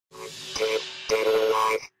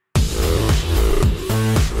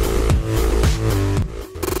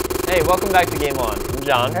welcome back to Game On. I'm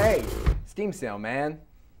John. Hey, Steam sale, man.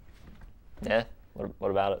 Yeah,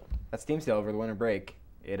 what about it? That Steam sale over the winter break,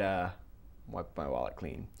 it wiped my wallet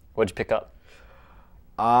clean. What'd you pick up?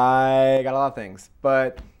 I got a lot of things,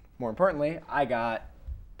 but more importantly, I got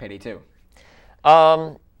Payday 2.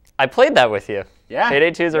 I played that with you. Yeah.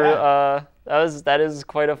 Payday 2s are that is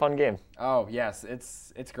quite a fun game. Oh yes,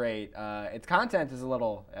 it's great. Its content is a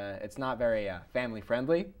little, it's not very family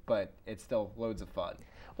friendly, but it's still loads of fun.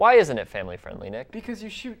 Why isn't it family friendly, Nick? Because you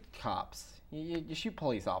shoot cops, you shoot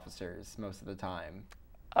police officers most of the time.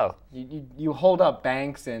 Oh. You hold up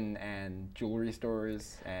banks and jewelry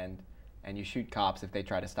stores and you shoot cops if they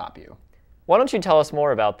try to stop you. Why don't you tell us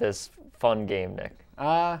more about this fun game, Nick?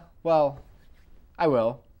 Well, I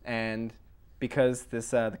will. And because this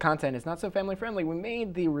the content is not so family friendly, we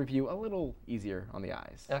made the review a little easier on the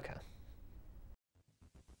eyes. Okay.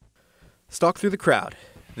 Stalk through the crowd.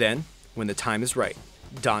 Then, when the time is right,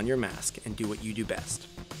 don your mask and do what you do best.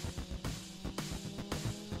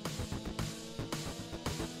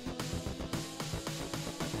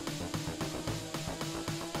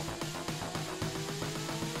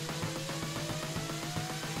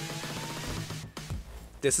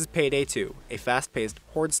 This is Payday 2, a fast-paced,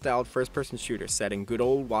 horde-styled first-person shooter set in good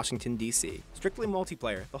old Washington, D.C. Strictly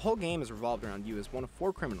multiplayer, the whole game is revolved around you as one of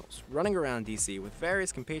 4 criminals running around D.C. with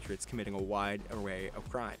various compatriots committing a wide array of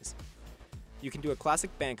crimes. You can do a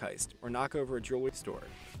classic bank heist or knock over a jewelry store.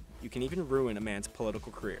 You can even ruin a man's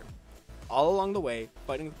political career. All along the way,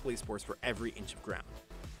 fighting the police force for every inch of ground.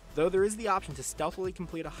 Though there is the option to stealthily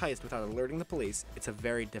complete a heist without alerting the police, it's a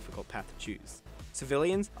very difficult path to choose.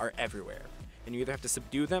 Civilians are everywhere, and you either have to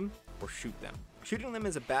subdue them or shoot them. Shooting them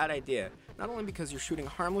is a bad idea, not only because you're shooting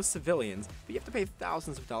harmless civilians, but you have to pay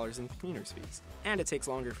thousands of dollars in cleaner's fees. And it takes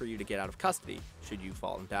longer for you to get out of custody, should you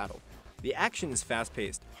fall in battle. The action is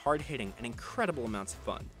fast-paced, hard-hitting, and incredible amounts of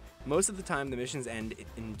fun. Most of the time, the missions end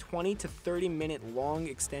in 20 to 30-minute long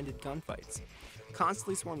extended gunfights.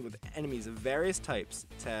 Constantly swarmed with enemies of various types,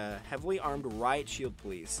 to heavily armed riot shield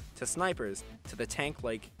police, to snipers, to the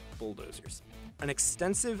tank-like bulldozers. An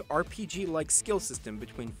extensive RPG-like skill system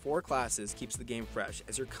between 4 classes keeps the game fresh,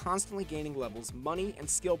 as you're constantly gaining levels, money, and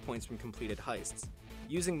skill points from completed heists.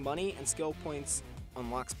 Using money and skill points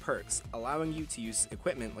unlocks perks, allowing you to use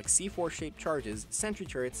equipment like C4-shaped charges, sentry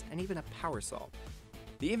turrets, and even a power saw.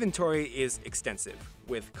 The inventory is extensive,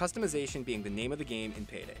 with customization being the name of the game in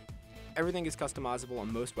Payday. Everything is customizable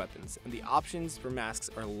on most weapons, and the options for masks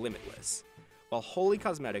are limitless. While wholly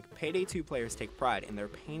cosmetic, Payday 2 players take pride in their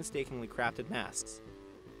painstakingly crafted masks.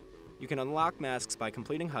 You can unlock masks by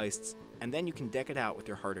completing heists, and then you can deck it out with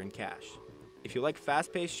your hard-earned cash. If you like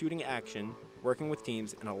fast-paced shooting action, working with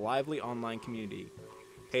teams, and a lively online community,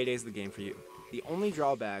 Payday's the game for you. The only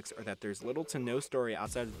drawbacks are that there's little to no story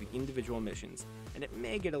outside of the individual missions, and it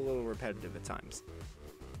may get a little repetitive at times.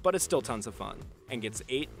 But it's still tons of fun, and gets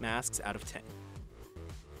 8 masks out of 10.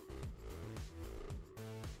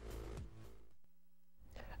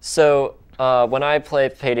 So, when I play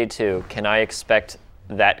Payday 2, can I expect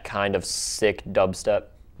that kind of sick dubstep?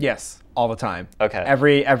 Yes, all the time. Okay.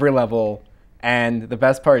 Every level, and the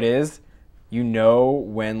best part is, you know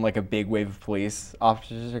when like a big wave of police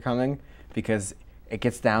officers are coming, because it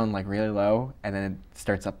gets down like really low, and then it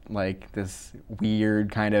starts up like this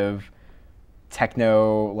weird kind of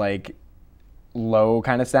techno like low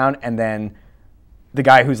kind of sound, and then the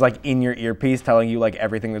guy who's like in your earpiece telling you like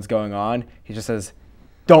everything that's going on, he just says,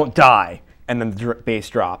 "Don't die," and then the bass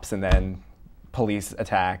drops, and then police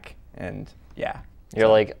attack, and yeah. You're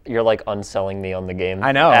like unselling me on the game.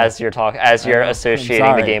 I know. As you're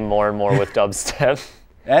associating the game more and more with dubstep.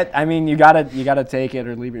 I mean, you gotta take it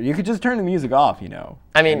or leave it. You could just turn the music off, you know.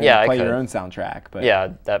 I mean, yeah, play I could. your own soundtrack, but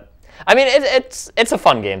yeah, that. I mean, it's a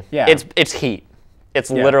fun game. Yeah. It's Heat. It's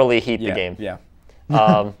literally Heat the game. Yeah.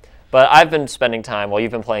 But I've been spending time while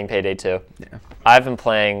you've been playing Payday 2. Yeah. I've been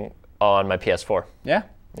playing on my PS4. Yeah.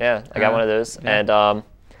 Yeah, I got one of those, yeah. and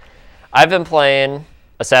I've been playing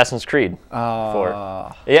Assassin's Creed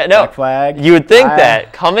 4. Yeah, no. Black Flag. You would think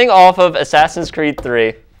that coming off of Assassin's Creed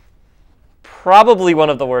 3, probably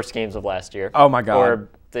one of the worst games of last year. Oh my god. Or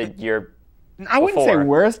the year. I wouldn't say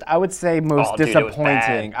worst. I would say most Dude, it was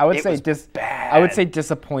disappointing. bad. I would It say was bad. I would say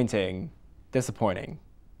disappointing. Disappointing.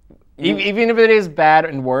 Even if it is bad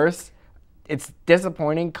and worse, it's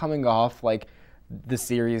disappointing coming off like the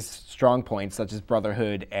series' strong points such as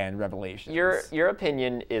Brotherhood and Revelations. Your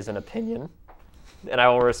opinion is an opinion, and I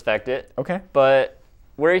will respect it. Okay. But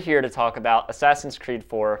we're here to talk about Assassin's Creed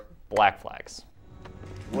 4 Black Flags.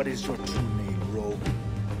 What is your true name, rogue?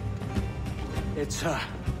 It's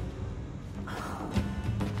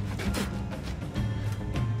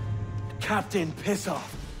Captain Pissoff.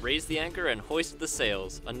 Raise the anchor and hoist the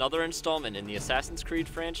sails. Another installment in the Assassin's Creed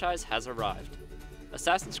franchise has arrived.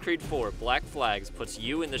 Assassin's Creed 4 Black Flags puts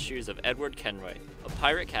you in the shoes of Edward Kenway, a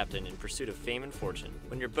pirate captain in pursuit of fame and fortune.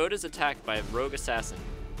 When your boat is attacked by a rogue assassin,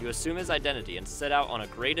 you assume his identity and set out on a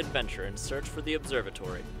great adventure in search for the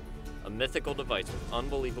Observatory, a mythical device with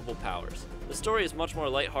unbelievable powers. The story is much more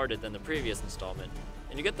lighthearted than the previous installment,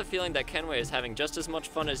 and you get the feeling that Kenway is having just as much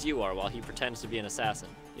fun as you are while he pretends to be an assassin.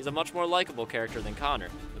 He's a much more likable character than Connor,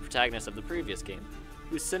 the protagonist of the previous game,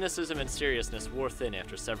 whose cynicism and seriousness wore thin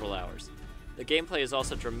after several hours. The gameplay is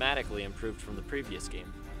also dramatically improved from the previous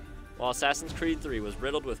game. While Assassin's Creed 3 was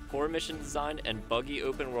riddled with poor mission design and buggy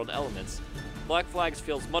open-world elements, Black Flags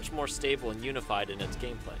feels much more stable and unified in its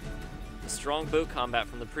gameplay. The strong boat combat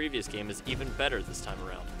from the previous game is even better this time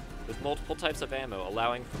around, with multiple types of ammo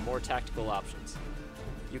allowing for more tactical options.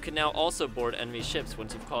 You can now also board enemy ships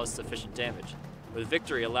once you've caused sufficient damage, with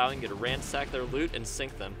Victory allowing you to ransack their loot and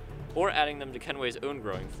sink them, or adding them to Kenway's own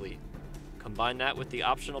growing fleet. Combine that with the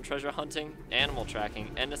optional treasure hunting, animal tracking,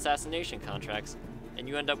 and assassination contracts, and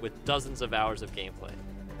you end up with dozens of hours of gameplay.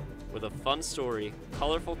 With a fun story,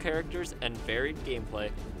 colorful characters, and varied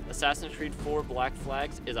gameplay, Assassin's Creed 4 Black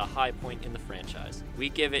Flags is a high point in the franchise. We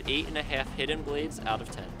give it 8.5 hidden blades out of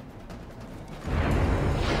 10.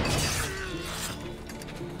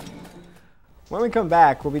 When we come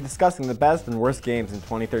back, we'll be discussing the best and worst games in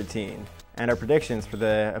 2013 and our predictions for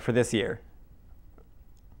this year.